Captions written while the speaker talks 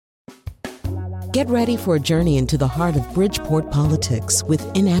Get ready for a journey into the heart of Bridgeport politics with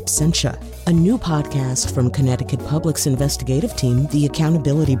In Absentia, a new podcast from Connecticut Public's investigative team, The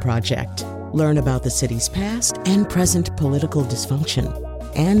Accountability Project. Learn about the city's past and present political dysfunction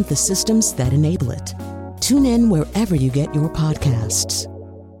and the systems that enable it. Tune in wherever you get your podcasts.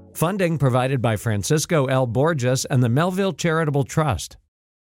 Funding provided by Francisco L. Borges and the Melville Charitable Trust.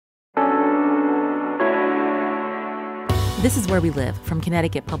 This is Where We Live from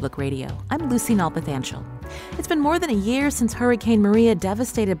Connecticut Public Radio. I'm Lucy Nalpathanchel. It's been more than a year since Hurricane Maria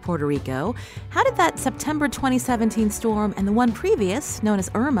devastated Puerto Rico. How did that September 2017 storm and the one previous, known as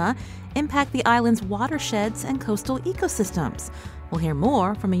Irma, impact the island's watersheds and coastal ecosystems? We'll hear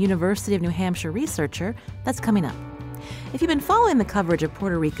more from a University of New Hampshire researcher. That's coming up. If you've been following the coverage of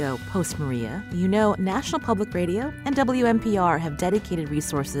Puerto Rico post-Maria, you know National Public Radio and WNPR have dedicated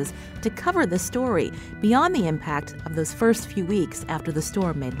resources to cover the story beyond the impact of those first few weeks after the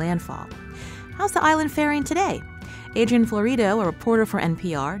storm made landfall. How's the island faring today? Adrian Florido, a reporter for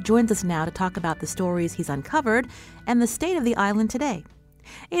NPR, joins us now to talk about the stories he's uncovered and the state of the island today.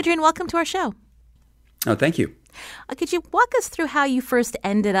 Adrian, welcome to our show. Oh, thank you. Could you walk us through how you first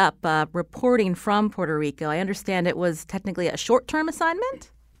ended up reporting from Puerto Rico? I understand it was technically a short-term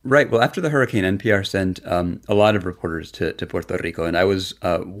assignment? Right. Well, after the hurricane, NPR sent a lot of reporters to Puerto Rico, and I was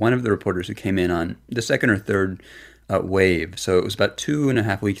one of the reporters who came in on the second or third wave. So it was about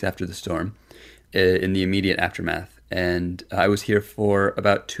 2.5 weeks after the storm in the immediate aftermath. And I was here for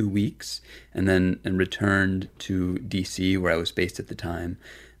about 2 weeks and returned to D.C., where I was based at the time.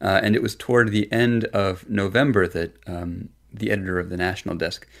 And it was toward the end of November that the editor of the National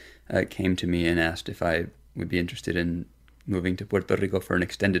Desk came to me and asked if I would be interested in moving to Puerto Rico for an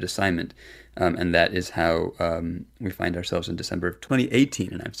extended assignment. And that is how we find ourselves in December of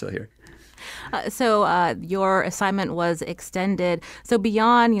 2018, and I'm still here. So your assignment was extended. So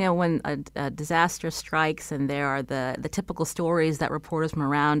beyond, when a disaster strikes and there are the typical stories that reporters from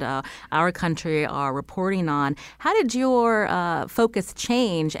around our country are reporting on, how did your focus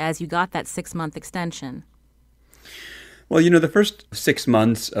change as you got that 6-month extension? Well, the first 6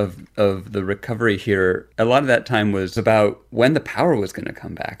 months of the recovery here, a lot of that time was about when the power was going to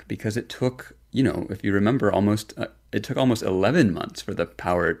come back, because it took, if you remember, it took almost 11 months for the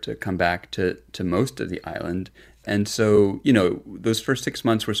power to come back to most of the island. And so, those first 6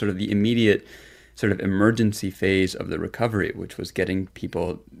 months were sort of the immediate sort of emergency phase of the recovery, which was getting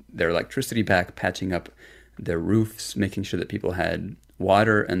people their electricity back, patching up their roofs, making sure that people had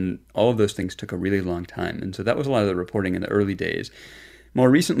water, and all of those things took a really long time. And so that was a lot of the reporting in the early days. More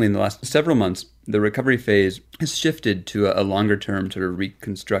recently, in the last several months, the recovery phase has shifted to a longer-term sort of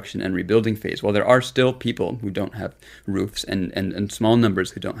reconstruction and rebuilding phase. While there are still people who don't have roofs and small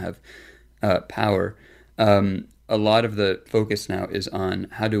numbers who don't have power, a lot of the focus now is on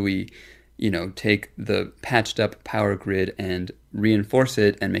how do we, take the patched-up power grid and reinforce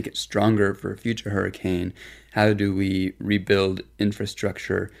it and make it stronger for a future hurricane. How do we rebuild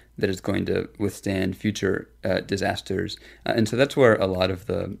infrastructure that is going to withstand future disasters? And so that's where a lot of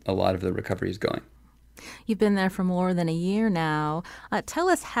the recovery is going. You've been there for more than a year now. Tell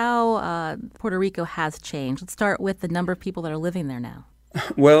us how Puerto Rico has changed. Let's start with the number of people that are living there now.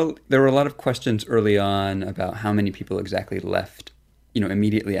 Well, there were a lot of questions early on about how many people exactly left,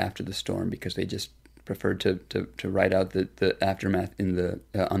 immediately after the storm, because they just preferred to ride out the aftermath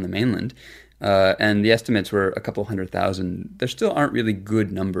on the mainland. And the estimates were a couple 100,000. There still aren't really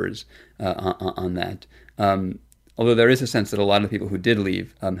good numbers on that. Although there is a sense that a lot of people who did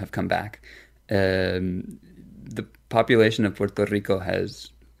leave have come back. The population of Puerto Rico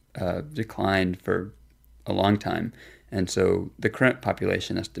has declined for a long time. And so the current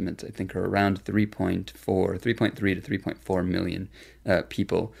population estimates, I think, are around 3.3 to 3.4 million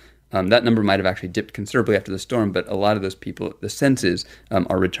people. That number might have actually dipped considerably after the storm, but a lot of those people, the census,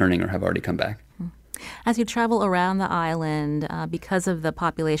 are returning or have already come back. As you travel around the island, because of the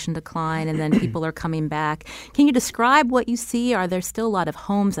population decline and then people are coming back, can you describe what you see? Are there still a lot of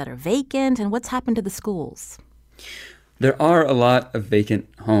homes that are vacant, and what's happened to the schools? There are a lot of vacant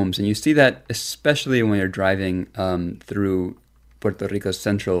homes, and you see that especially when you're driving through Puerto Rico's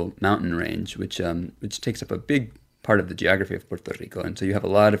central mountain range, which takes up a big part of the geography of Puerto Rico. And so you have a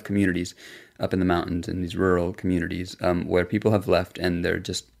lot of communities up in the mountains, in these rural communities, where people have left and they're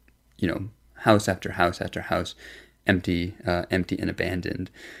just, house after house after house, empty and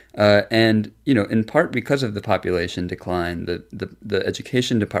abandoned. And, in part because of the population decline, the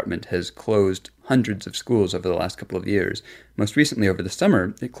education department has closed hundreds of schools over the last couple of years. Most recently, over the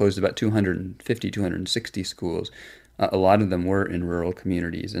summer, it closed about 260 schools. A lot of them were in rural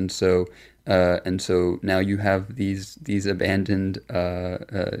communities. And so And so now you have these abandoned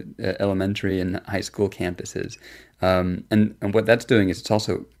elementary and high school campuses. And what that's doing is it's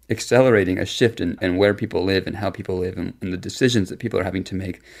also accelerating a shift in where people live and how people live and the decisions that people are having to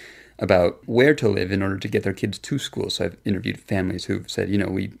make about where to live in order to get their kids to school. So I've interviewed families who've said,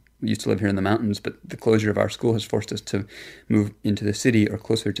 we used to live here in the mountains, but the closure of our school has forced us to move into the city or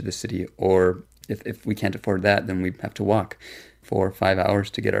closer to the city. Or if we can't afford that, then we have to walk 4 or 5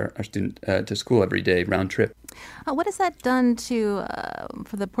 hours to get our student to school every day, round trip. What has that done to,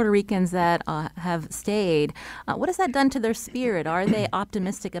 for the Puerto Ricans that have stayed, what has that done to their spirit? Are they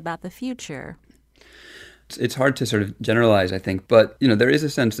optimistic about the future? It's hard to sort of generalize, I think, but there is a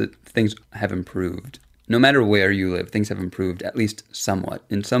sense that things have improved. No matter where you live, things have improved at least somewhat.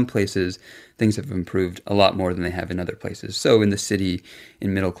 In some places, things have improved a lot more than they have in other places. So in the city,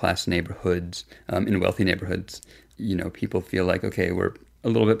 in middle-class neighborhoods, in wealthy neighborhoods, people feel like, okay, we're a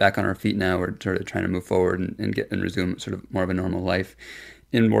little bit back on our feet now. We're sort of trying to move forward and resume sort of more of a normal life.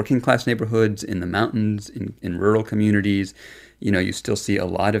 In working-class neighborhoods, in the mountains, in rural communities, you still see a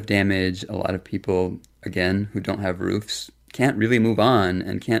lot of damage. A lot of people, again, who don't have roofs can't really move on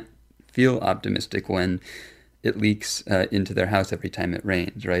and can't feel optimistic when it leaks into their house every time it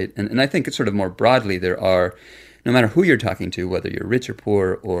rains, right? And I think it's sort of more broadly, there are, no matter who you're talking to, whether you're rich or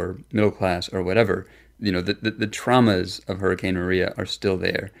poor or middle class or whatever, the traumas of Hurricane Maria are still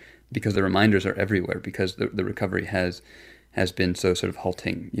there because the reminders are everywhere, because the recovery has been so sort of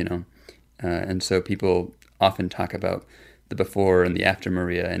halting, and so people often talk about the before and the after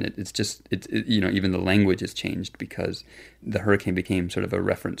Maria, and it's even the language has changed because the hurricane became sort of a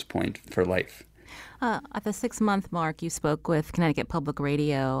reference point for life. At the 6-month mark, you spoke with Connecticut Public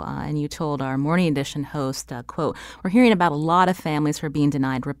Radio, and you told our Morning Edition host, quote, "We're hearing about a lot of families who are being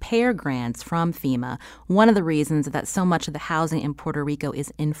denied repair grants from FEMA. One of the reasons is that so much of the housing in Puerto Rico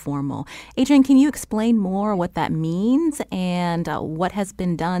is informal." Adrian, can you explain more what that means and what has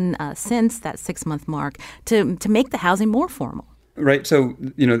been done since that 6-month mark to make the housing more formal? Right. So,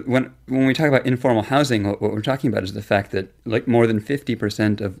 when we talk about informal housing, what we're talking about is the fact that like more than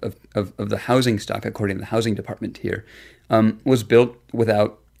 50% of the housing stock, according to the housing department here, was built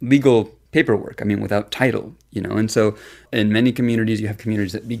without legal paperwork. I mean, without title, And so in many communities, you have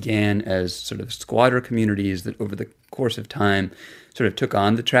communities that began as sort of squatter communities that over the course of time sort of took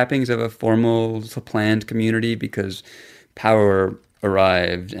on the trappings of a formal planned community because power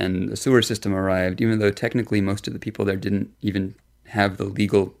arrived and the sewer system arrived, even though technically most of the people there didn't even have the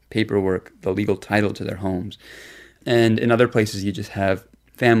legal paperwork, the legal title to their homes. And in other places, you just have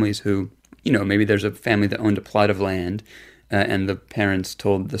families who, maybe there's a family that owned a plot of land and the parents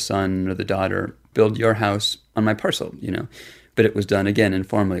told the son or the daughter, build your house on my parcel, But it was done, again,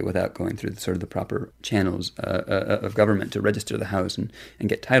 informally without going through sort of the proper channels of government to register the house and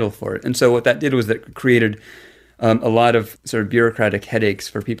get title for it. And so what that did was that created a lot of sort of bureaucratic headaches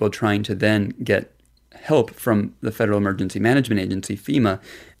for people trying to then get help from the Federal Emergency Management Agency, FEMA,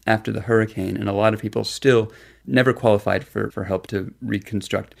 after the hurricane. And a lot of people still never qualified for help to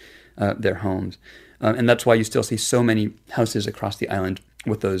reconstruct their homes. And that's why you still see so many houses across the island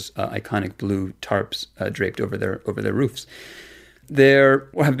with those iconic blue tarps draped over their roofs. There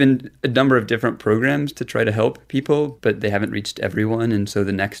have been a number of different programs to try to help people, but they haven't reached everyone. And so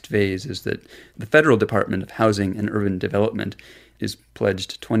the next phase is that the Federal Department of Housing and Urban Development is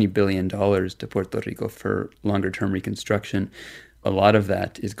pledged $20 billion to Puerto Rico for longer-term reconstruction. A lot of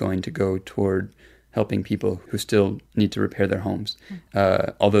that is going to go toward helping people who still need to repair their homes.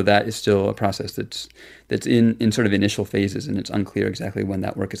 Although that is still a process that's in sort of initial phases, and it's unclear exactly when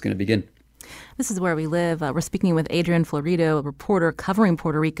that work is going to begin. This is Where We Live. We're speaking with Adrian Florido, a reporter covering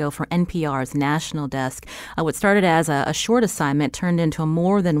Puerto Rico for NPR's National Desk. What started as a short assignment turned into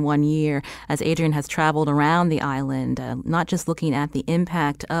more than 1 year as Adrian has traveled around the island, not just looking at the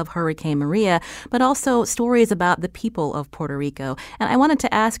impact of Hurricane Maria, but also stories about the people of Puerto Rico. And I wanted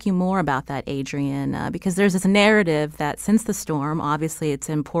to ask you more about that, Adrian, because there's this narrative that since the storm, obviously it's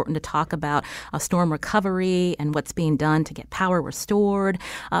important to talk about storm recovery and what's being done to get power restored.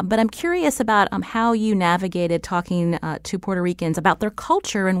 But I'm curious about how you navigated talking to Puerto Ricans about their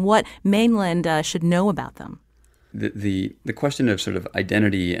culture and what mainland should know about them. The question of sort of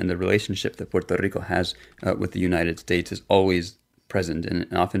identity and the relationship that Puerto Rico has with the United States is always present and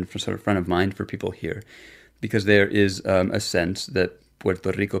often sort of front of mind for people here, because there is a sense that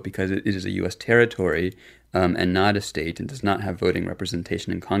Puerto Rico, because it is a U.S. territory and not a state and does not have voting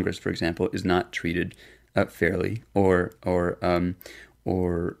representation in Congress, for example, is not treated fairly or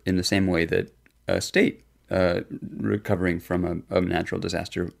in the same way that a state recovering from a natural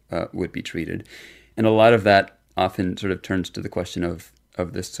disaster would be treated. And a lot of that often sort of turns to the question of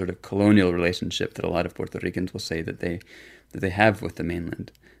of this sort of colonial relationship that a lot of Puerto Ricans will say that they have with the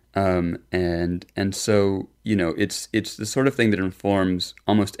mainland. And so, it's the sort of thing that informs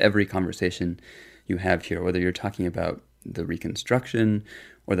almost every conversation you have here, whether you're talking about the Reconstruction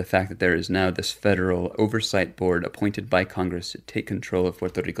or the fact that there is now this federal oversight board appointed by Congress to take control of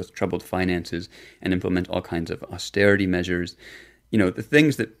Puerto Rico's troubled finances and implement all kinds of austerity measures. The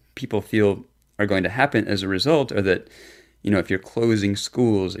things that people feel are going to happen as a result are that, if you're closing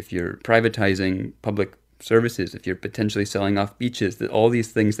schools, if you're privatizing public services, if you're potentially selling off beaches, that all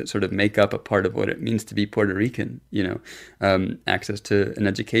these things that sort of make up a part of what it means to be Puerto Rican, access to an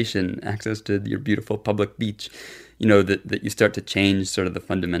education, access to your beautiful public beach, that you start to change sort of the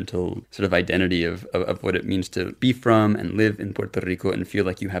fundamental sort of identity of what it means to be from and live in Puerto Rico and feel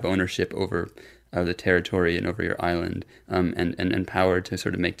like you have ownership over the territory and over your island, and power to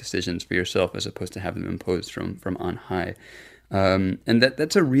sort of make decisions for yourself as opposed to have them imposed from on high. And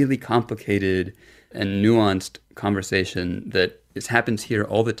that's a really complicated and nuanced conversation that happens here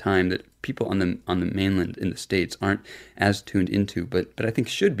all the time, that people on the mainland in the States aren't as tuned into, but I think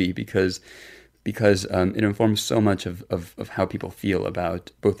should be, because it informs so much of how people feel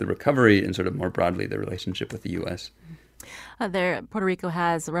about both the recovery and sort of more broadly the relationship with the U.S. Puerto Rico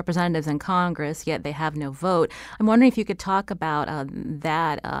has representatives in Congress, yet they have no vote. I'm wondering if you could talk about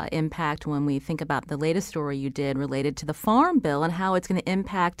that impact when we think about the latest story you did related to the Farm Bill and how it's going to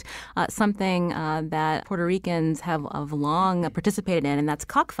impact something that Puerto Ricans have long participated in, and that's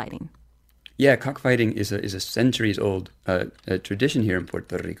cockfighting. Yeah, cockfighting is a centuries-old tradition here in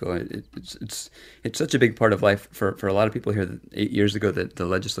Puerto Rico. It's such a big part of life for a lot of people here. That 8 years ago, the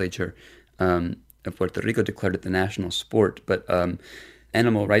legislature of Puerto Rico declared it the national sport, but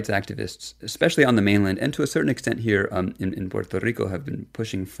animal rights activists, especially on the mainland and to a certain extent here in Puerto Rico, have been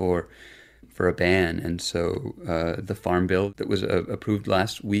pushing for a ban. And so the Farm Bill that was approved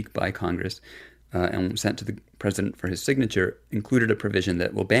last week by Congress and sent to the president for his signature included a provision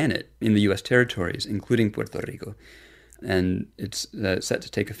that will ban it in the U.S. territories, including Puerto Rico. And it's set to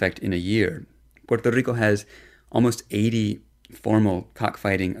take effect in a year. Puerto Rico has almost 80 formal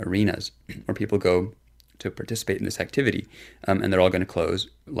cockfighting arenas where people go to participate in this activity, and they're all going to close,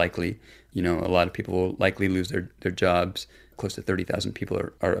 likely. A lot of people will likely lose their jobs. Close to 30,000 people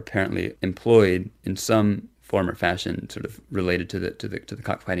are apparently employed in some form or fashion, sort of related to the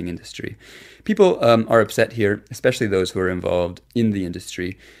cockfighting industry. People are upset here, especially those who are involved in the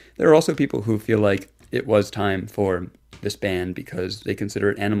industry. There are also people who feel like it was time for this ban because they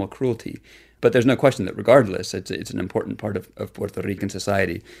consider it animal cruelty. But there's no question that regardless, it's an important part of Puerto Rican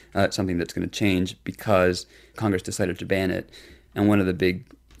society, something that's going to change because Congress decided to ban it. And one of the big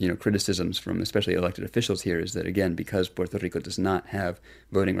criticisms from especially elected officials here is that, again, because Puerto Rico does not have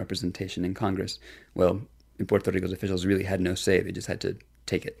voting representation in Congress, well, Puerto Rico's officials really had no say. They just had to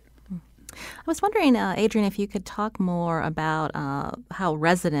take it. I was wondering, Adrian, if you could talk more about how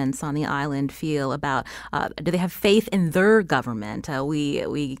residents on the island feel about, do they have faith in their government?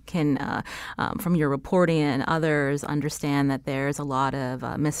 We can, from your reporting and others, understand that there's a lot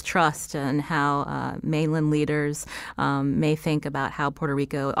of mistrust in how mainland leaders may think about how Puerto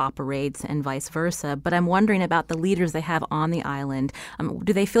Rico operates and vice versa. But I'm wondering about the leaders they have on the island.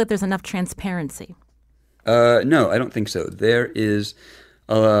 Do they feel like there's enough transparency? No, I don't think so. There is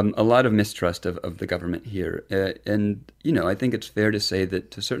a lot of mistrust of the government here. And, I think it's fair to say that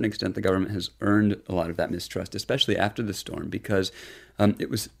to a certain extent the government has earned a lot of that mistrust, especially after the storm, because it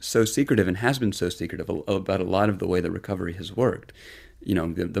was so secretive and has been so secretive about a lot of the way the recovery has worked.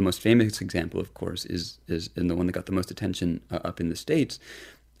 The most famous example, of course, is and the one that got the most attention up in the States,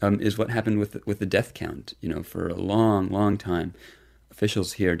 is what happened with the death count. For a long, long time,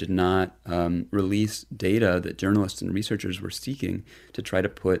 officials here did not release data that journalists and researchers were seeking to try to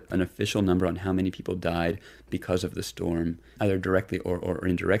put an official number on how many people died because of the storm, either directly or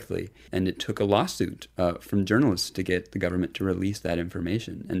indirectly. And it took a lawsuit from journalists to get the government to release that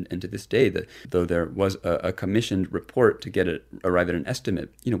information. And to this day, though there was a commissioned report to arrive at an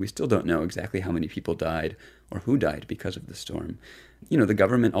estimate, we still don't know exactly how many people died or who died because of the storm. The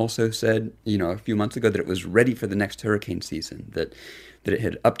government also said, a few months ago that it was ready for the next hurricane season, that it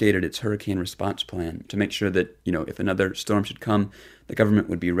had updated its hurricane response plan to make sure that, if another storm should come, the government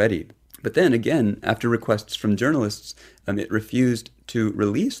would be ready. But then again, after requests from journalists, it refused to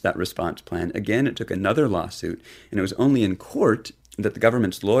release that response plan. Again, it took another lawsuit, and it was only in court that the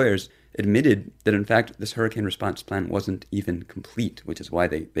government's lawyers admitted that, in fact, this hurricane response plan wasn't even complete, which is why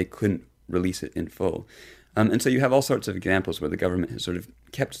they couldn't release it in full. And so you have all sorts of examples where the government has sort of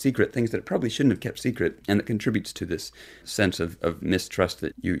kept secret things that it probably shouldn't have kept secret, and that contributes to this sense of mistrust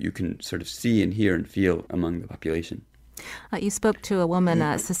that you can sort of see and hear and feel among the population. You spoke to a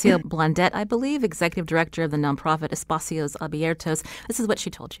woman, Cecile Blondet, I believe, executive director of the nonprofit Espacios Abiertos. This is what she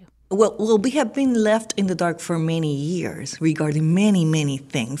told you. Well, we have been left in the dark for many years regarding many, many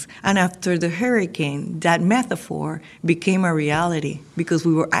things. And after the hurricane, that metaphor became a reality because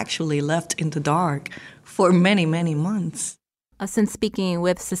we were actually left in the dark for many, many months. Since speaking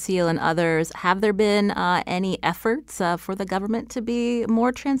with Cecile and others, have there been any efforts for the government to be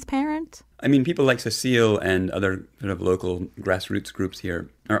more transparent? I mean, people like Cecile and other sort of local grassroots groups here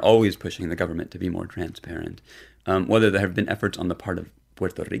are always pushing the government to be more transparent. Whether there have been efforts on the part of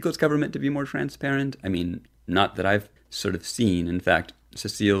Puerto Rico's government to be more transparent, I mean, not that I've sort of seen. In fact,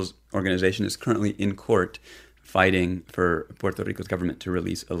 Cecile's organization is currently in court fighting for Puerto Rico's government to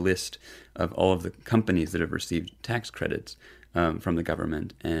release a list of all of the companies that have received tax credits from the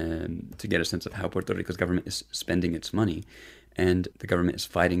government, and to get a sense of how Puerto Rico's government is spending its money. And the government is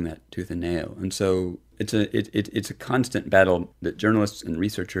fighting that tooth and nail. And so it's a constant battle that journalists and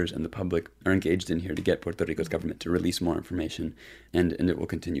researchers and the public are engaged in here to get Puerto Rico's government to release more information, and it will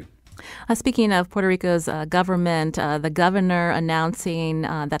continue. Speaking of Puerto Rico's government, the governor announcing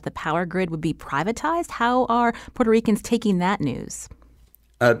that the power grid would be privatized. How are Puerto Ricans taking that news?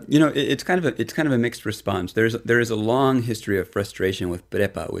 It's kind of a mixed response. There is a long history of frustration with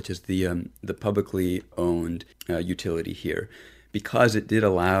PREPA, which is the publicly owned utility here, because it did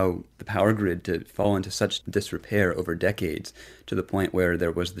allow the power grid to fall into such disrepair over decades to the point where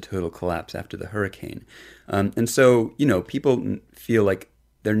there was the total collapse after the hurricane. And so, people feel like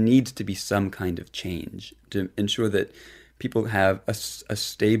there needs to be some kind of change to ensure that people have a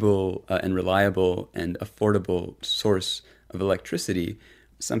stable and reliable and affordable source of electricity.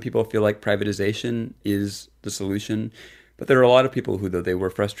 Some people feel like privatization is the solution, but there are a lot of people who, though they were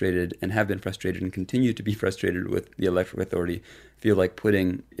frustrated and have been frustrated and continue to be frustrated with the electric authority, feel like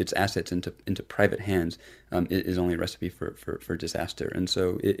putting its assets into private hands is only a recipe for disaster. And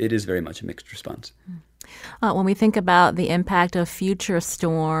so it is very much a mixed response. When we think about the impact of future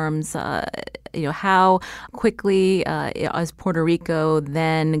storms, how quickly is Puerto Rico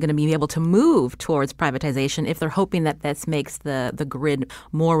then going to be able to move towards privatization if they're hoping that this makes the grid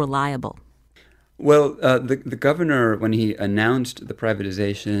more reliable? Well, the governor, when he announced the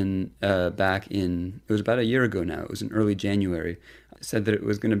privatization it was about a year ago now, it was in early January, said that it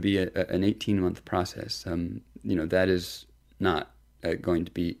was going to be an 18-month process. That is not going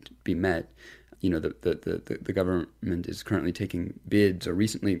to be met. The government is currently taking bids, or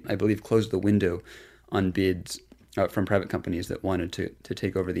recently, I believe, closed the window on bids from private companies that wanted to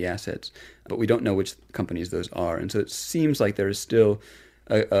take over the assets. But we don't know which companies those are. And so it seems like there is still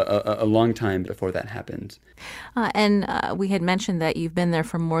a long time before that happens. And we had mentioned that you've been there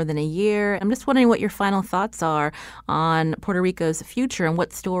for more than a year. I'm just wondering what your final thoughts are on Puerto Rico's future and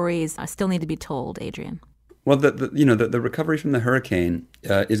what stories still need to be told, Adrian. Well, the recovery from the hurricane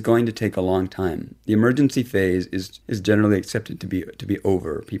is going to take a long time. The emergency phase is generally accepted to be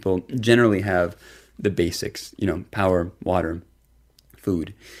over. People generally have the basics, power, water,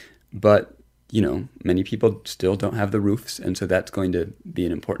 food. But, many people still don't have the roofs, and so that's going to be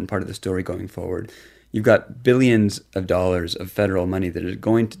an important part of the story going forward. You've got billions of dollars of federal money that is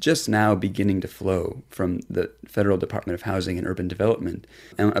going to just now beginning to flow from the Federal Department of Housing and Urban Development.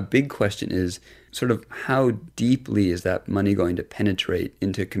 And a big question is sort of how deeply is that money going to penetrate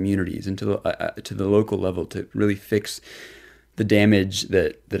into communities, into to the local level, to really fix the damage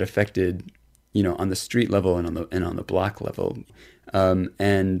that affected, on the street level and on the block level.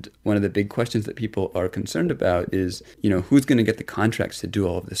 And one of the big questions that people are concerned about is, who's going to get the contracts to do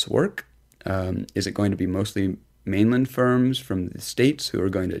all of this work? Is it going to be mostly mainland firms from the states who are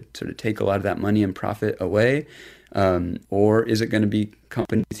going to sort of take a lot of that money and profit away? Or is it going to be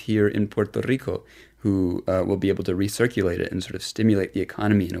companies here in Puerto Rico who will be able to recirculate it and sort of stimulate the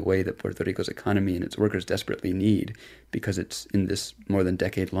economy in a way that Puerto Rico's economy and its workers desperately need because it's in this more than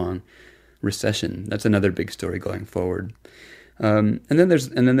decade-long recession? That's another big story going forward. And then there's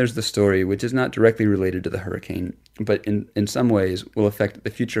the story, which is not directly related to the hurricane, but in some ways will affect the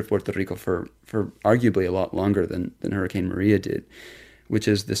future of Puerto Rico for arguably a lot longer than Hurricane Maria did, which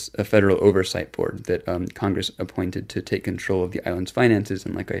is a federal oversight board that Congress appointed to take control of the island's finances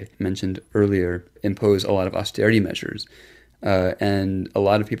and, like I mentioned earlier, impose a lot of austerity measures. And a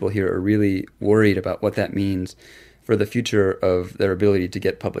lot of people here are really worried about what that means for the future of their ability to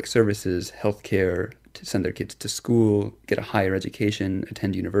get public services, healthcare, to send their kids to school, get a higher education,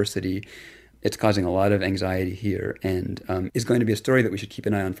 attend university. It's causing a lot of anxiety here and is going to be a story that we should keep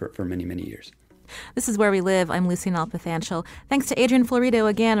an eye on for many, many years. This is Where We Live. I'm Lucy Nalpathanchel. Thanks to Adrian Florido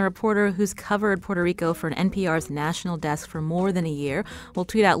again, a reporter who's covered Puerto Rico for NPR's national desk for more than a year. We'll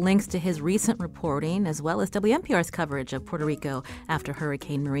tweet out links to his recent reporting as well as WNPR's coverage of Puerto Rico after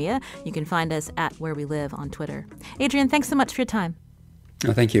Hurricane Maria. You can find us at Where We Live on Twitter. Adrian, thanks so much for your time.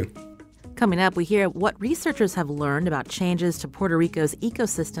 Oh, thank you. Coming up, we hear what researchers have learned about changes to Puerto Rico's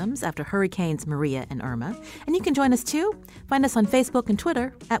ecosystems after Hurricanes Maria and Irma. And you can join us too. Find us on Facebook and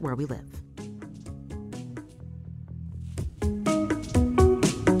Twitter at Where We Live.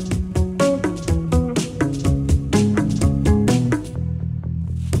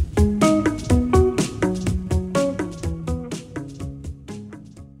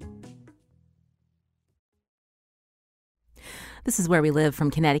 This is Where We Live from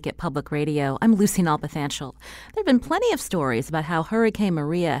Connecticut Public Radio. I'm Lucy Nalpathanchel. There have been plenty of stories about how Hurricane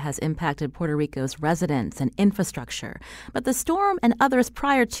Maria has impacted Puerto Rico's residents and infrastructure. But the storm and others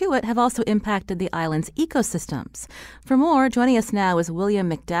prior to it have also impacted the island's ecosystems. For more, joining us now is William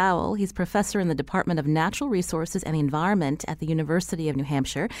McDowell. He's professor in the Department of Natural Resources and the Environment at the University of New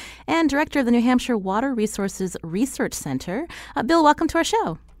Hampshire and director of the New Hampshire Water Resources Research Center. Bill, welcome to our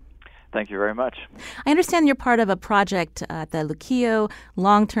show. Thank you very much. I understand you're part of a project at the Luquillo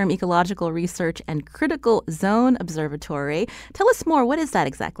Long-Term Ecological Research and Critical Zone Observatory. Tell us more. What is that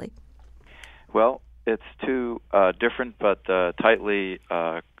exactly? Well, it's two different but tightly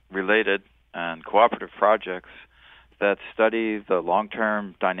related and cooperative projects that study the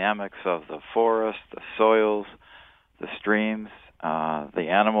long-term dynamics of the forest, the soils, the streams, the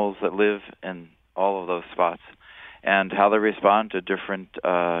animals that live in all of those spots, and how they respond to different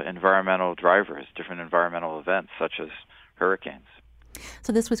environmental drivers, different environmental events, such as hurricanes.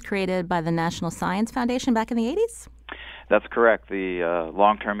 So this was created by the National Science Foundation back in the 80s? That's correct. The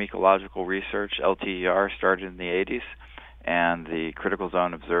Long-Term Ecological Research, LTER, started in the 80s, and the Critical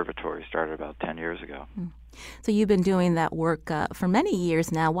Zone Observatory started about 10 years ago. So you've been doing that work for many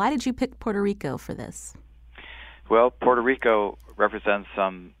years now. Why did you pick Puerto Rico for this? Well, Puerto Rico represents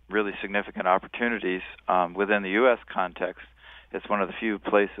some really significant opportunities within the U.S. context. It's one of the few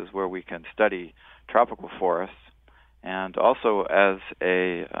places where we can study tropical forests, and also as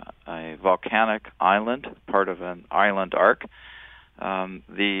a volcanic island, part of an island arc.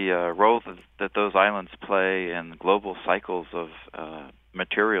 The role that those islands play in global cycles of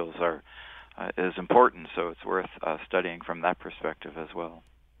materials is important, so it's worth studying from that perspective as well.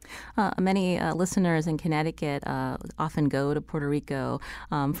 Many listeners in Connecticut often go to Puerto Rico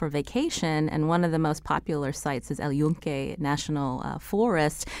for vacation, and one of the most popular sites is El Yunque National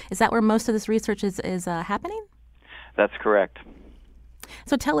Forest. Is that where most of this research is happening? That's correct.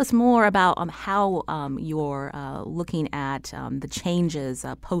 So tell us more about how you're looking at the changes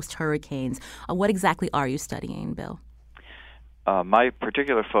post-hurricanes. What exactly are you studying, Bill? My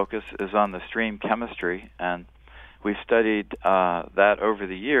particular focus is on the stream chemistry, and we've studied that over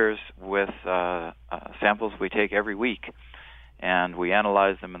the years with samples we take every week, and we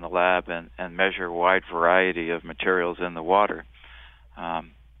analyze them in the lab and measure a wide variety of materials in the water,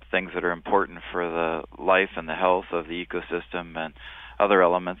 things that are important for the life and the health of the ecosystem, and other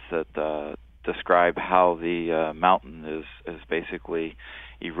elements that describe how the mountain is basically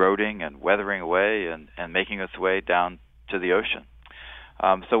eroding and weathering away and making its way down to the ocean.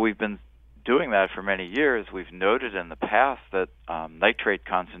 So we've been doing that for many years. We've noted in the past that nitrate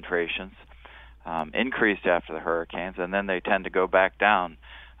concentrations increased after the hurricanes, and then they tend to go back down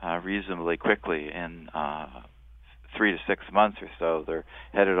reasonably quickly. In 3 to 6 months or so, they're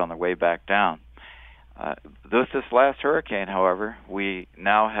headed on their way back down. This last hurricane, however, we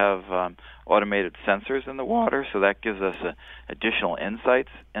now have automated sensors in the water, so that gives us additional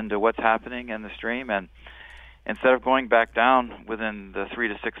insights into what's happening in the stream. And instead of going back down within the 3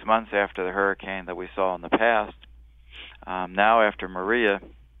 to 6 months after the hurricane that we saw in the past, now after Maria,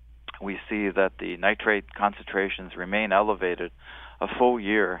 we see that the nitrate concentrations remain elevated a full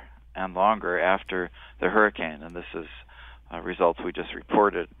year and longer after the hurricane. And this is results we just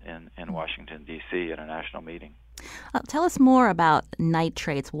reported in Washington, D.C. at a national meeting. Tell us more about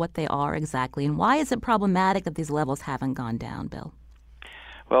nitrates, what they are exactly, and why is it problematic that these levels haven't gone down, Bill?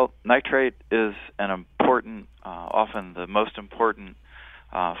 Well, nitrate is an important, often the most important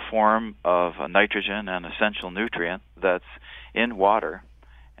form of nitrogen, an essential nutrient that's in water.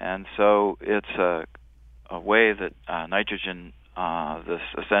 And so it's a way that nitrogen, this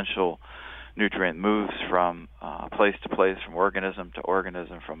essential nutrient, moves from place to place, from organism to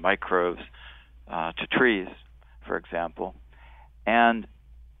organism, from microbes to trees, for example. And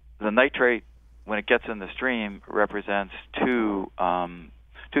the nitrate, when it gets in the stream, represents two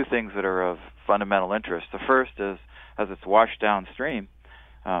things that are of fundamental interest. The first is, as it's washed downstream,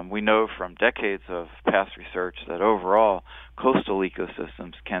 We know from decades of past research that overall coastal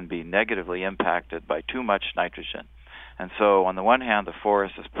ecosystems can be negatively impacted by too much nitrogen. And so on the one hand, the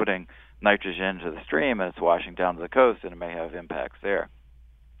forest is putting nitrogen into the stream and it's washing down to the coast, and it may have impacts there.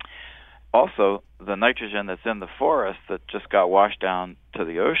 Also, the nitrogen that's in the forest that just got washed down to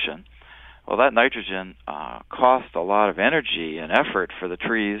the ocean, well, that nitrogen costs a lot of energy and effort for the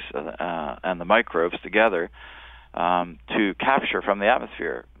trees and the microbes together to capture from the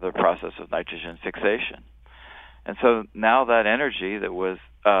atmosphere, the process of nitrogen fixation. And so now that energy that was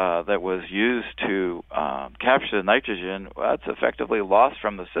used to capture the nitrogen, well, that's effectively lost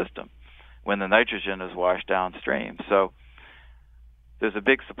from the system when the nitrogen is washed downstream. So there's a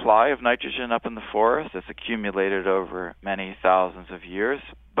big supply of nitrogen up in the forest that's accumulated over many thousands of years,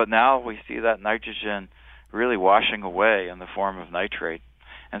 but now we see that nitrogen really washing away in the form of nitrate.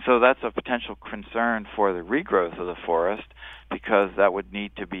 And so that's a potential concern for the regrowth of the forest, because that would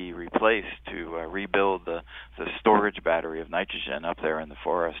need to be replaced to rebuild the storage battery of nitrogen up there in the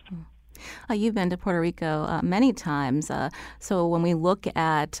forest. You've been to Puerto Rico many times. So when we look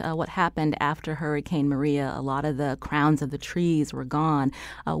at what happened after Hurricane Maria, a lot of the crowns of the trees were gone.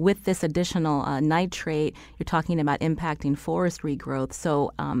 With this additional nitrate, you're talking about impacting forest regrowth.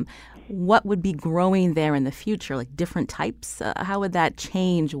 So what would be growing there in the future, like different types? How would that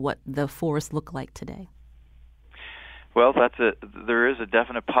change what the forests look like today? Well, there is a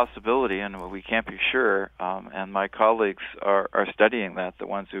definite possibility, and we can't be sure. And my colleagues are studying that, the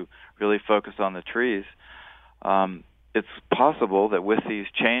ones who really focus on the trees. It's possible that with these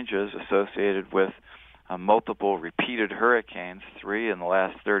changes associated with multiple repeated hurricanes, 3 in the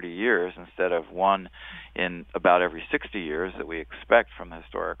last 30 years instead of 1 in about every 60 years that we expect from the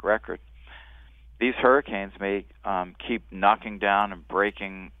historic record, these hurricanes may keep knocking down and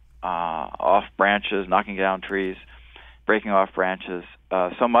breaking off branches, knocking down trees, breaking off branches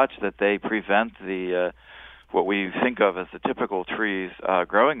so much that they prevent the what we think of as the typical trees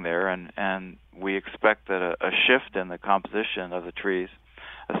growing there, and we expect that a shift in the composition of the trees,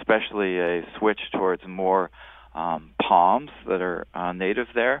 especially a switch towards more palms that are native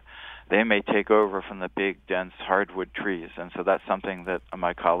there, they may take over from the big, dense hardwood trees. And so that's something that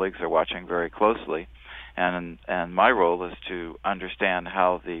my colleagues are watching very closely. And my role is to understand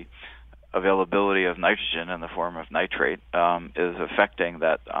how the availability of nitrogen in the form of nitrate is affecting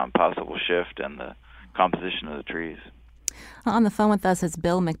that possible shift in the composition of the trees. On the phone with us is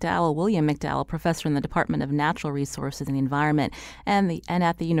Bill McDowell, William McDowell, professor in the Department of Natural Resources and the Environment and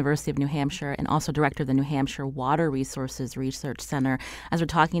at the University of New Hampshire, and also director of the New Hampshire Water Resources Research Center, as we're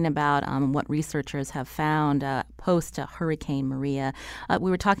talking about what researchers have found post-Hurricane Maria.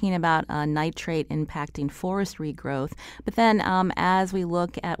 We were talking about nitrate impacting forest regrowth, but then as we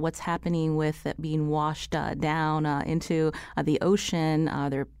look at what's happening with it being washed down into the ocean,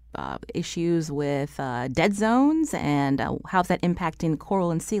 there issues with dead zones, and how's that impacting coral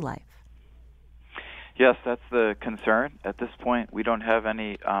and sea life? Yes, that's the concern. At this point, we don't have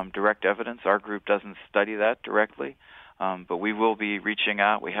any direct evidence. Our group doesn't study that directly, but we will be reaching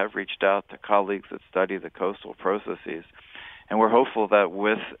out. We have reached out to colleagues that study the coastal processes, and we're hopeful that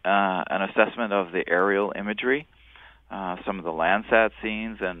with an assessment of the aerial imagery, some of the Landsat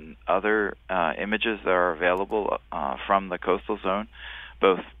scenes and other images that are available from the coastal zone,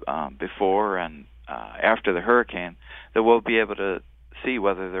 both before and after the hurricane, that we'll be able to see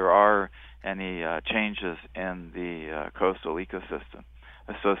whether there are any changes in the coastal ecosystem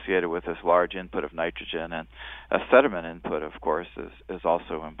associated with this large input of nitrogen. And a sediment input, of course, is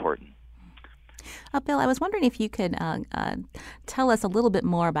also important. Bill, I was wondering if you could tell us a little bit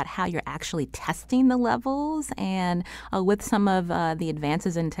more about how you're actually testing the levels, and with some of the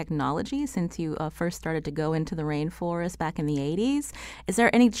advances in technology since you first started to go into the rainforest back in the 80s. Is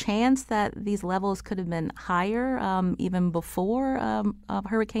there any chance that these levels could have been higher even before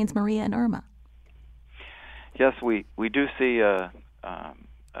Hurricanes Maria and Irma? Yes, we do see a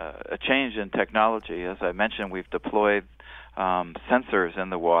change in technology. As I mentioned, we've deployed sensors in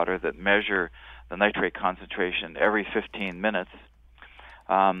the water that measure the nitrate concentration every 15 minutes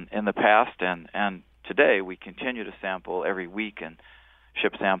in the past, and today we continue to sample every week and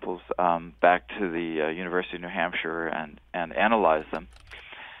ship samples back to the University of New Hampshire and analyze them.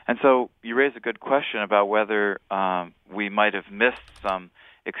 And so you raise a good question about whether we might have missed some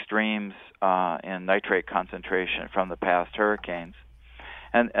extremes in nitrate concentration from the past hurricanes.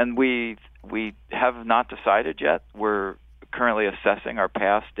 And we have not decided yet. We're currently assessing our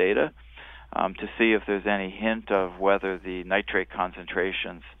past data to see if there's any hint of whether the nitrate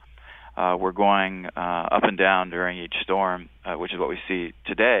concentrations were going up and down during each storm, which is what we see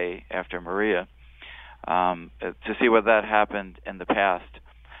today after Maria, to see whether that happened in the past.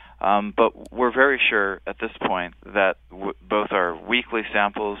 But we're very sure at this point that both our weekly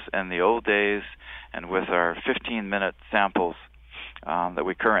samples in the old days and with our 15-minute samples that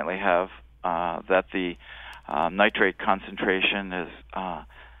we currently have, that the nitrate concentration is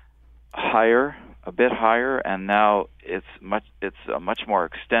higher, a bit higher, and now it's a much more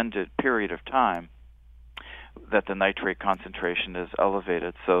extended period of time that the nitrate concentration is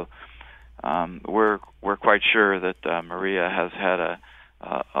elevated. So we're quite sure that Maria has had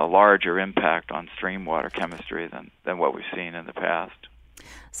a larger impact on stream water chemistry than what we've seen in the past.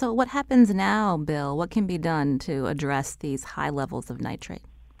 So what happens now, Bill? What can be done to address these high levels of nitrate?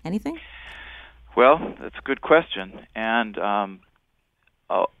 Anything? Well, that's a good question. And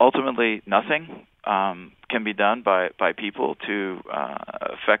ultimately, nothing can be done by people to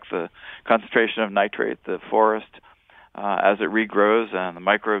affect the concentration of nitrate. The forest, as it regrows and the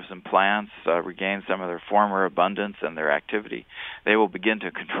microbes and plants regain some of their former abundance and their activity, they will begin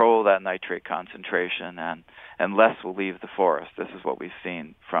to control that nitrate concentration, and less will leave the forest. This is what we've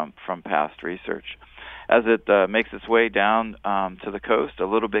seen from past research. As it makes its way down to the coast, a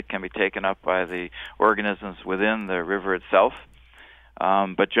little bit can be taken up by the organisms within the river itself.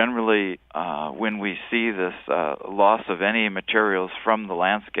 But generally, when we see this loss of any materials from the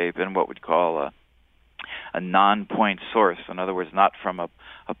landscape in what we'd call a non-point source, in other words, not from a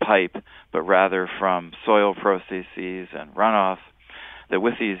pipe, but rather from soil processes and runoff, that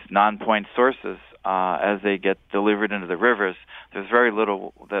with these non-point sources, as they get delivered into the rivers, there's very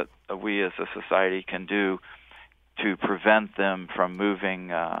little that we as a society can do to prevent them from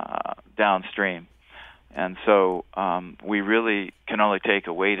moving downstream. And so we really can only take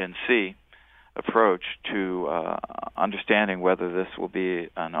a wait-and-see approach to understanding whether this will be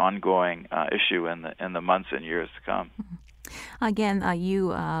an ongoing issue in the months and years to come. Again,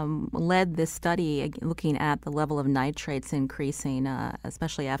 you led this study looking at the level of nitrates increasing,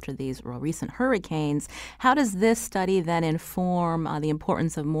 especially after these recent hurricanes. How does this study then inform the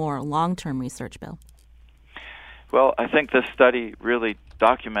importance of more long-term research, Bill? Well, I think this study really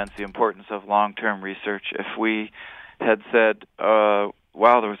documents the importance of long-term research. If we had said, wow,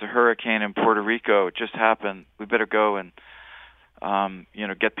 there was a hurricane in Puerto Rico, it just happened, we better go and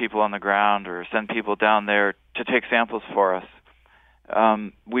get people on the ground or send people down there to take samples for us,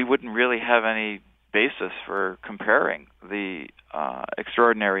 we wouldn't really have any basis for comparing the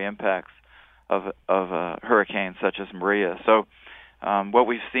extraordinary impacts of a hurricane such as Maria. So what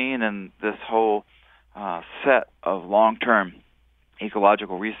we've seen in this whole set of long-term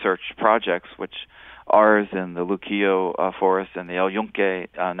ecological research projects, which ours in the Luquillo Forest and the El Yunque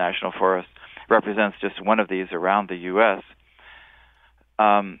National Forest represents just one of these around the U.S.,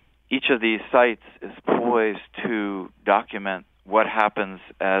 each of these sites is poised to document what happens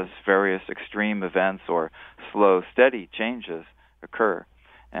as various extreme events or slow, steady changes occur.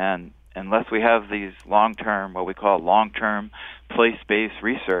 And unless we have these long-term, what we call long-term place-based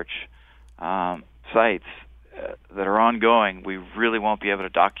research sites that are ongoing, we really won't be able to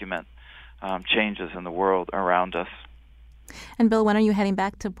document changes in the world around us. And Bill, when are you heading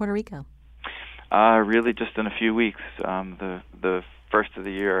back to Puerto Rico? Really just in a few weeks, the first of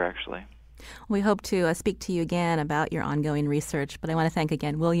the year, actually. We hope to speak to you again about your ongoing research, but I want to thank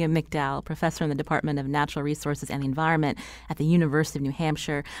again William McDowell, professor in the Department of Natural Resources and the Environment at the University of New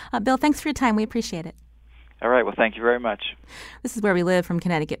Hampshire. Bill, thanks for your time. We appreciate it. All right. Well, thank you very much. This is Where We Live from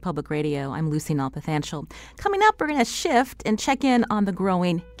Connecticut Public Radio. I'm Lucy Nalpathanchel. Coming up, we're going to shift and check in on the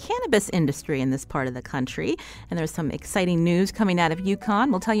growing cannabis industry in this part of the country. And there's some exciting news coming out of Yukon.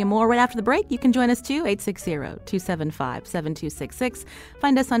 We'll tell you more right after the break. You can join us too, 860-275-7266.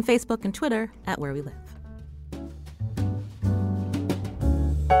 Find us on Facebook and Twitter at Where We Live.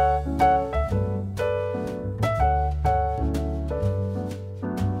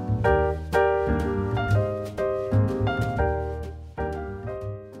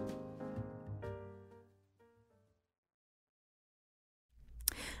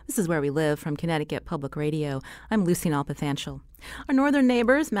 This is Where We Live from Connecticut Public Radio. I'm Lucy Nalpathanchel. Our northern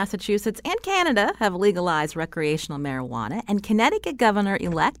neighbors, Massachusetts and Canada, have legalized recreational marijuana, and Connecticut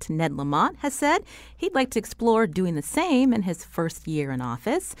Governor-elect Ned Lamont has said he'd like to explore doing the same in his first year in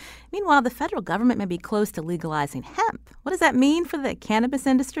office. Meanwhile, the federal government may be close to legalizing hemp. What does that mean for the cannabis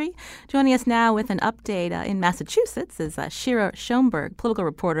industry? Joining us now with an update in Massachusetts is Shira Schoenberg, political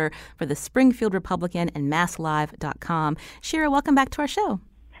reporter for the Springfield Republican and MassLive.com. Shira, welcome back to our show.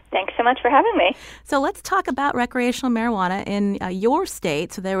 Thanks so much for having me. So let's talk about recreational marijuana in your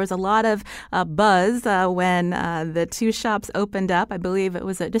state. So there was a lot of buzz when the two shops opened up. I believe it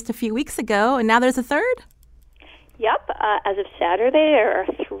was just a few weeks ago, and now there's a third? Yep. As of Saturday, there are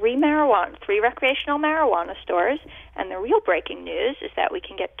three recreational marijuana stores, And the real breaking news is that we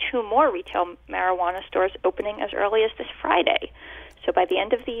can get 2 more retail marijuana stores opening as early as this Friday. So by the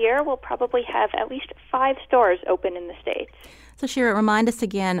end of the year, we'll probably have at least 5 stores open in the States. So, Shira, remind us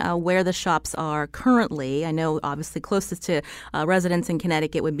again where the shops are currently. I know, obviously, closest to residents in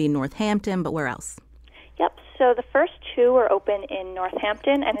Connecticut would be Northampton, but where else? Yep. So the first 2 are open in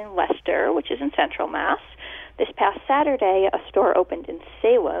Northampton and in Leicester, which is in central Mass. This past Saturday, a store opened in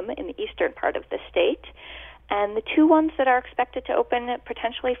Salem in the eastern part of the state. And the 2 ones that are expected to open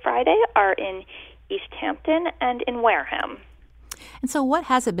potentially Friday are in East Hampton and in Wareham. And so what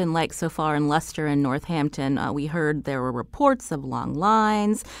has it been like so far in Leicester and Northampton? We heard there were reports of long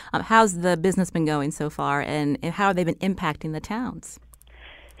lines. How's the business been going so far, and how have they been impacting the towns?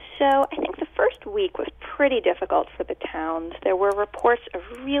 So I think the first week was pretty difficult for the towns. There were reports of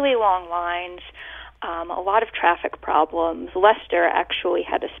really long lines, a lot of traffic problems. Leicester actually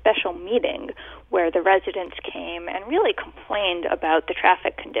had a special meeting where the residents came and really complained about the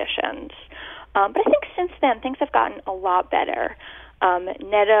traffic conditions. But I think since then, things have gotten a lot better.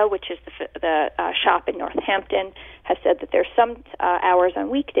 Netta, which is the shop in Northampton, has said that there's some hours on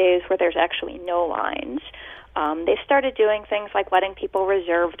weekdays where there's actually no lines. They've started doing things like letting people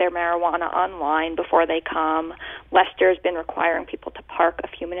reserve their marijuana online before they come. Leicester has been requiring people to park a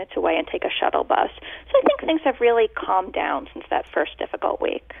few minutes away and take a shuttle bus. So I think things have really calmed down since that first difficult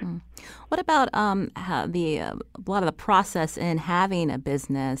week. What about how a lot of the process in having a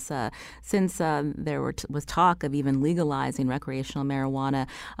business? Since there was talk of even legalizing recreational marijuana,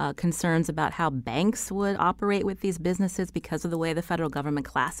 concerns about how banks would operate with these businesses because of the way the federal government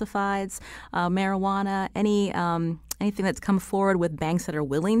classifies marijuana. Anything that's come forward with banks that are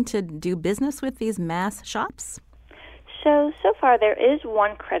willing to do business with these mass shops? So far there is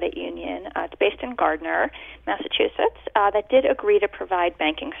one credit union, it's based in Gardner, Massachusetts, that did agree to provide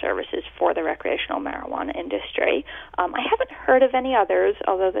banking services for the recreational marijuana industry. I haven't heard of any others,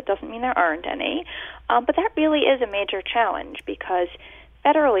 although that doesn't mean there aren't any. But that really is a major challenge because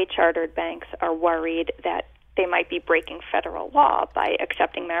federally chartered banks are worried that they might be breaking federal law by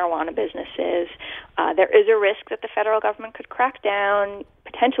accepting marijuana businesses. There is a risk that the federal government could crack down,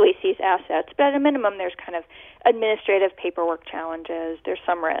 potentially seize assets, but at a minimum there's kind of administrative paperwork challenges. There's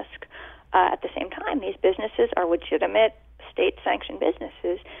some risk. At the same time, these businesses are legitimate state-sanctioned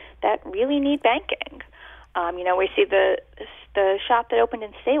businesses that really need banking. We see the shop that opened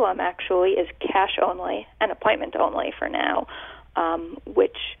in Salem actually is cash only and appointment only for now,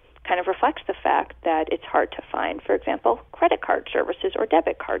 which kind of reflects the fact that it's hard to find, for example, credit card services or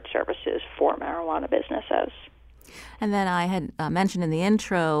debit card services for marijuana businesses. And then I had mentioned in the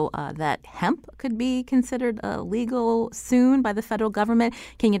intro that hemp could be considered legal soon by the federal government.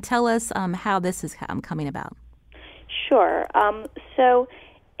 Can you tell us how this is coming about? Sure. So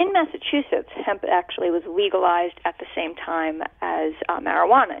in Massachusetts, hemp actually was legalized at the same time as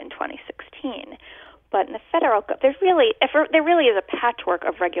marijuana in 2016. But in the federal, there really is a patchwork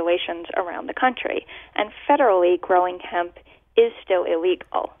of regulations around the country, and federally growing hemp is still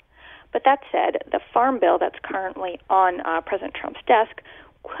illegal. But that said, the farm bill that's currently on President Trump's desk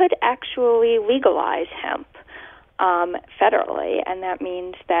could actually legalize hemp federally, and that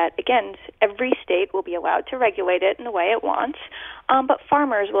means that, again, every state will be allowed to regulate it in the way it wants, but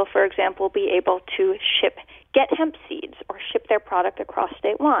farmers will, for example, be able to get hemp seeds or ship their product across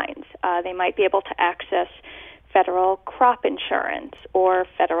state lines. They might be able to access federal crop insurance or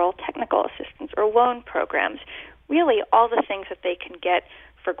federal technical assistance or loan programs. Really, all the things that they can get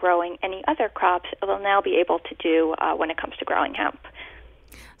for growing any other crops, they'll now be able to do when it comes to growing hemp.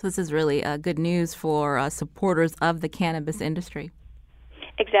 So this is really good news for supporters of the cannabis industry.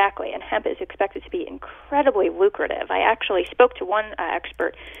 Exactly, and hemp is expected to be incredibly lucrative. I actually spoke to one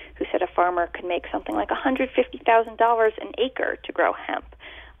expert who said a farmer could make something like $150,000 an acre to grow hemp.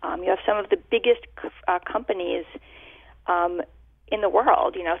 You have some of the biggest companies in the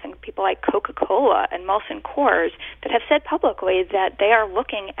world, think people like Coca-Cola and Molson Coors that have said publicly that they are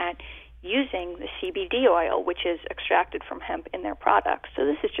looking at using the CBD oil, which is extracted from hemp, in their products. So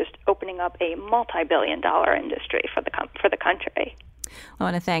this is just opening up a multi-billion-dollar industry for the country. I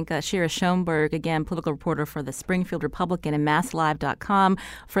want to thank Shira Schoenberg, again, political reporter for the Springfield Republican and MassLive.com,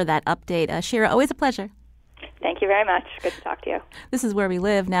 for that update. Shira, always a pleasure. Thank you very much. Good to talk to you. This is Where We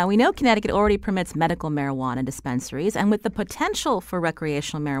Live. Now, we know Connecticut already permits medical marijuana dispensaries, and with the potential for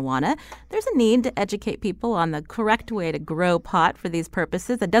recreational marijuana, there's a need to educate people on the correct way to grow pot for these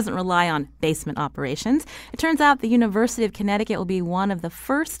purposes that doesn't rely on basement operations. It turns out the University of Connecticut will be one of the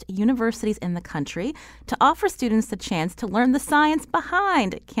first universities in the country to offer students the chance to learn the science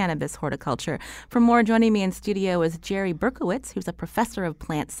behind cannabis horticulture. For more, joining me in studio is Jerry Berkowitz, who's a professor of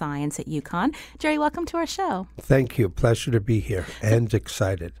plant science at UConn. Jerry, welcome to our show. Thank you. Pleasure to be here and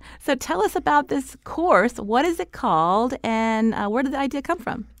excited. So tell us about this course. What is it called, and where did the idea come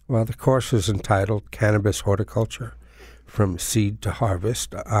from? Well, the course is entitled Cannabis Horticulture from Seed to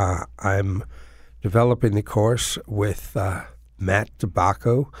Harvest. I'm developing the course with Matt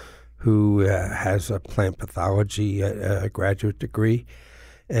DeBacco, who has a plant pathology graduate degree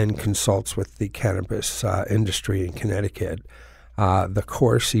and consults with the cannabis industry in Connecticut. The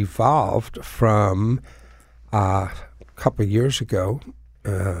course evolved from a couple of years ago.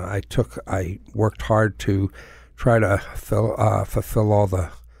 I worked hard to try to fulfill all the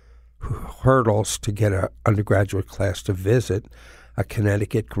hurdles to get an undergraduate class to visit a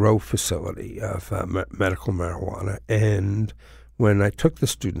Connecticut grow facility of medical marijuana. And when I took the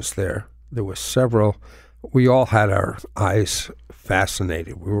students there were several. We all had our eyes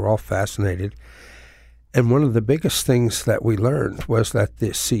fascinated. We were all fascinated. And one of the biggest things that we learned was that the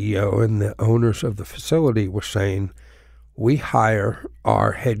CEO and the owners of the facility were saying, we hire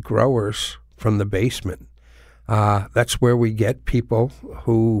our head growers from the basement. That's where we get people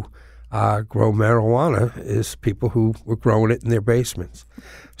who grow marijuana, is people who were growing it in their basements.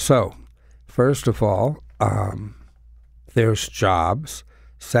 So, first of all, there's jobs.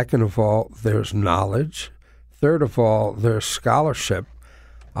 Second of all, there's knowledge. Third of all, there's scholarship.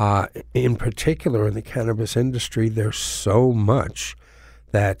 In particular, in the cannabis industry, there's so much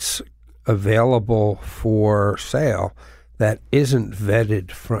that's available for sale that isn't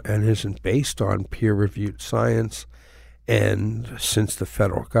vetted and isn't based on peer-reviewed science. And since the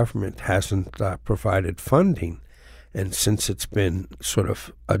federal government hasn't provided funding, and since it's been sort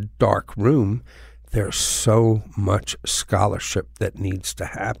of a dark room, there's so much scholarship that needs to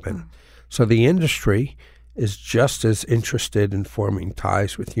happen. So the industry is just as interested in forming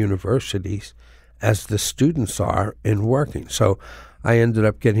ties with universities as the students are in working. So I ended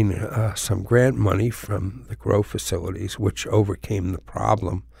up getting some grant money from the grow facilities, which overcame the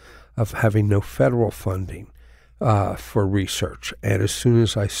problem of having no federal funding for research. And as soon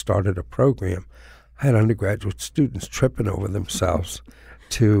as I started a program, I had undergraduate students tripping over themselves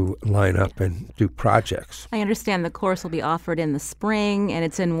to line up and do projects. I understand the course will be offered in the spring, and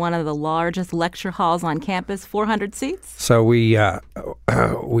it's in one of the largest lecture halls on campus, 400 seats. So we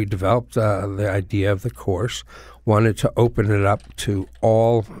developed the idea of the course, wanted to open it up to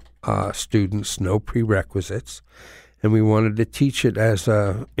all students, no prerequisites, and we wanted to teach it as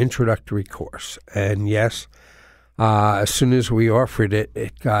an introductory course. And yes, as soon as we offered it,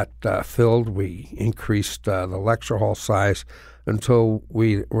 it got filled. We increased the lecture hall size until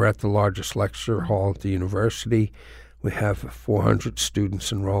we were at the largest lecture hall at the university. We have 400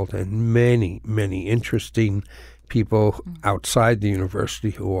 students enrolled and many, many interesting people outside the university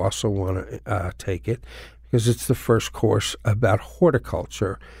who also want to take it, because it's the first course about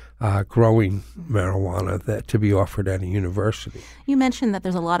horticulture, growing marijuana to be offered at a university. You mentioned that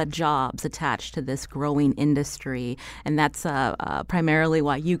there's a lot of jobs attached to this growing industry, and that's primarily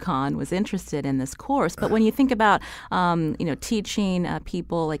why UConn was interested in this course. But when you think about, teaching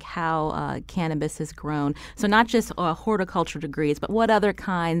people like how cannabis is grown, so not just horticulture degrees, but what other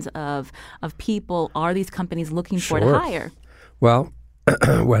kinds of people are these companies looking for to hire? Well,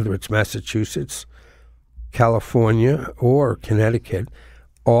 whether it's Massachusetts, California, or Connecticut,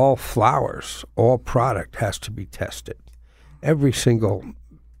 all flowers, all product has to be tested. Everything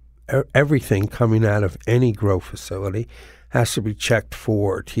coming out of any grow facility has to be checked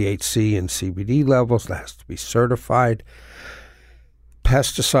for THC and CBD levels. That has to be certified.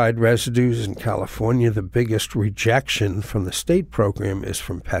 Pesticide residues in California, the biggest rejection from the state program is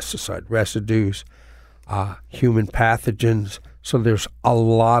from pesticide residues, human pathogens. So there's a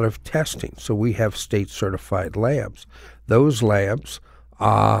lot of testing. So we have state-certified labs. Those labs,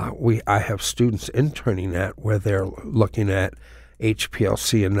 I have students interning at where they're looking at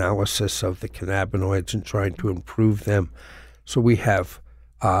HPLC analysis of the cannabinoids and trying to improve them. So we have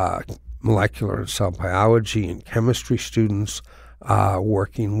molecular and cell biology and chemistry students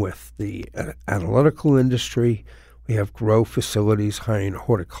working with the analytical industry. We have grow facilities hiring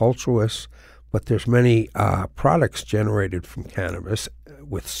horticulturalists, but there's many products generated from cannabis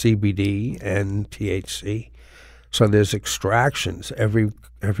with CBD and THC. So there's extractions. Every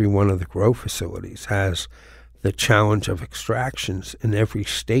one of the grow facilities has the challenge of extractions. In every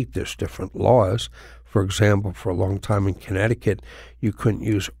state, there's different laws. For example, for a long time in Connecticut, you couldn't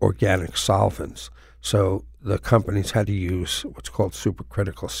use organic solvents. So the companies had to use what's called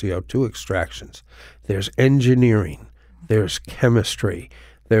supercritical CO2 extractions. There's engineering. There's chemistry.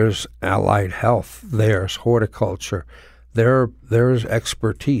 There's allied health. There's horticulture. There's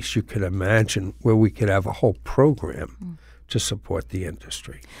expertise. You could imagine where we could have a whole program to support the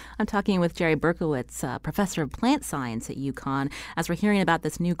industry. I'm talking with Jerry Berkowitz, professor of plant science at UConn, as we're hearing about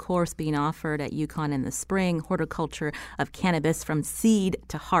this new course being offered at UConn in the spring, Horticulture of Cannabis from Seed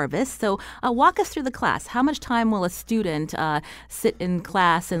to Harvest. So walk us through the class. How much time will a student sit in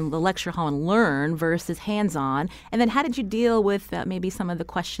class in the lecture hall and learn versus hands-on? And then how did you deal with maybe some of the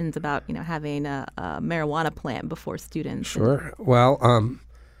questions about, having a marijuana plant before students? Sure. Well,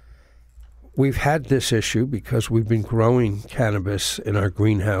 we've had this issue because we've been growing cannabis in our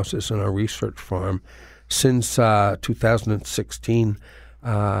greenhouses and our research farm since 2016.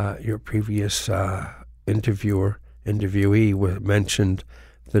 Your previous interviewee mentioned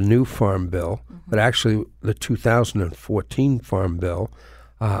the new Farm Bill, but actually the 2014 Farm Bill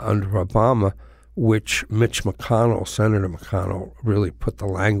under Obama, which Senator McConnell, really put the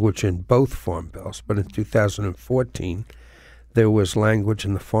language in both Farm Bills. But in 2014, there was language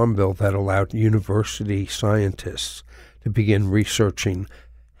in the Farm Bill that allowed university scientists to begin researching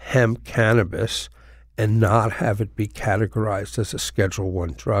hemp cannabis and not have it be categorized as a Schedule I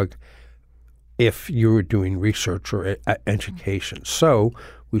drug if you were doing research or education. So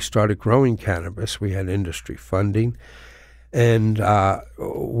we started growing cannabis. We had industry funding, and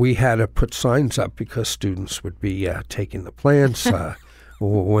we had to put signs up because students would be taking the plants.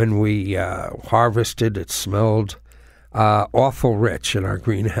 When we harvested, it smelled awful rich in our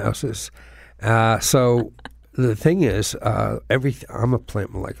greenhouses. So the thing is, I'm a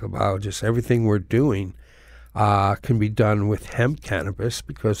plant molecular biologist. Everything we're doing can be done with hemp cannabis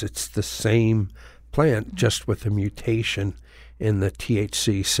because it's the same plant, just with a mutation in the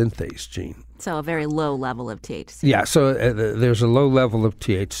THC synthase gene. So a very low level of THC. Yeah, so there's a low level of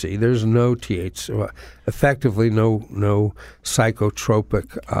THC. There's no THC, effectively no psychotropic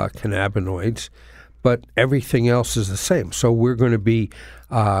cannabinoids. But everything else is the same. So we're going to be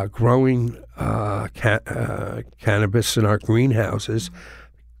growing cannabis in our greenhouses.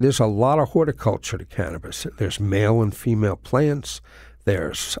 There's a lot of horticulture to cannabis. There's male and female plants.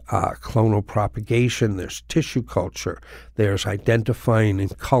 There's clonal propagation. There's tissue culture. There's identifying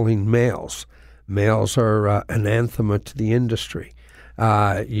and culling males. Males are anathema to the industry.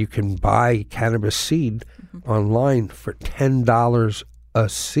 You can buy cannabis seed online for $10 a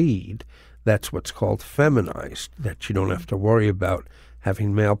seed. That's what's called feminized, that you don't have to worry about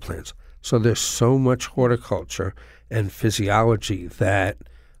having male plants. So there's so much horticulture and physiology that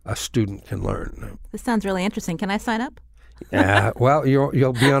a student can learn. This sounds really interesting. Can I sign up? Well,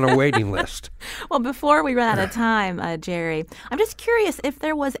 you'll be on a waiting list. Well, before we run out of time, Jerry, I'm just curious if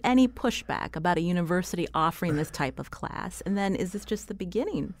there was any pushback about a university offering this type of class. And then is this just the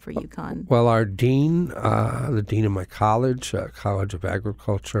beginning for UConn? Well, our dean, the dean of my college, College of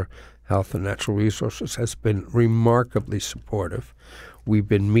Agriculture, Health and Natural Resources, has been remarkably supportive. We've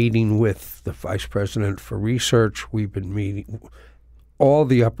been meeting with the vice president for research. We've been meeting. All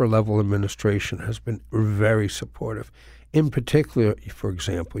the upper-level administration has been very supportive. In particular, for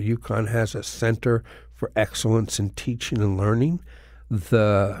example, UConn has a Center for Excellence in Teaching and Learning.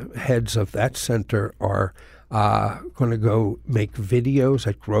 The heads of that center are going to go make videos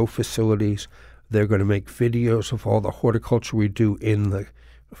at grow facilities. They're going to make videos of all the horticulture we do in the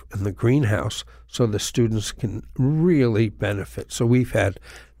greenhouse so the students can really benefit. So we've had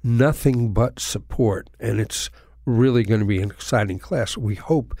nothing but support, and it's really going to be an exciting class. We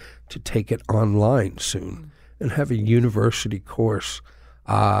hope to take it online soon and have a university course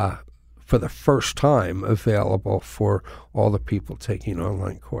for the first time available for all the people taking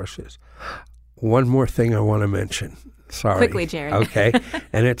online courses. One more thing I want to mention. Sorry. Quickly, Jerry. Okay.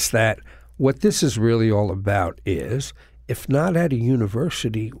 And it's that what this is really all about is, if not at a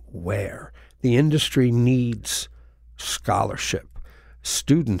university, where? The industry needs scholarship.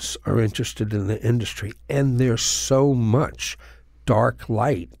 Students are interested in the industry, and there's so much dark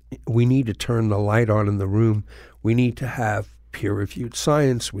light. We need to turn the light on in the room. We need to have peer-reviewed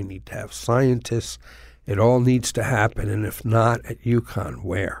science. We need to have scientists. It all needs to happen, and if not at UConn,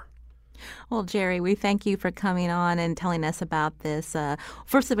 where? Well, Jerry, we thank you for coming on and telling us about this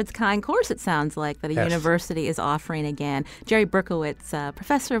first-of-its-kind course, it sounds like, that a university is offering again. Jerry Berkowitz,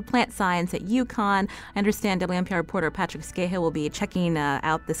 professor of plant science at UConn. I understand WNPR reporter Patrick Scahill will be checking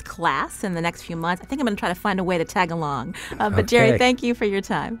out this class in the next few months. I think I'm going to try to find a way to tag along. But, Jerry, thank you for your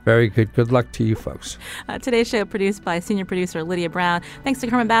time. Very good. Good luck to you folks. Today's show produced by senior producer Lydia Brown. Thanks to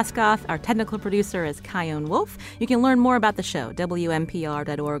Herman Baskoff. Our technical producer is Kyone Wolf. You can learn more about the show,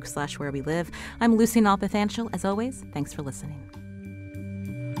 WNPR.org/where we live. I'm Lucy Nalpathanchel. As always, thanks for listening.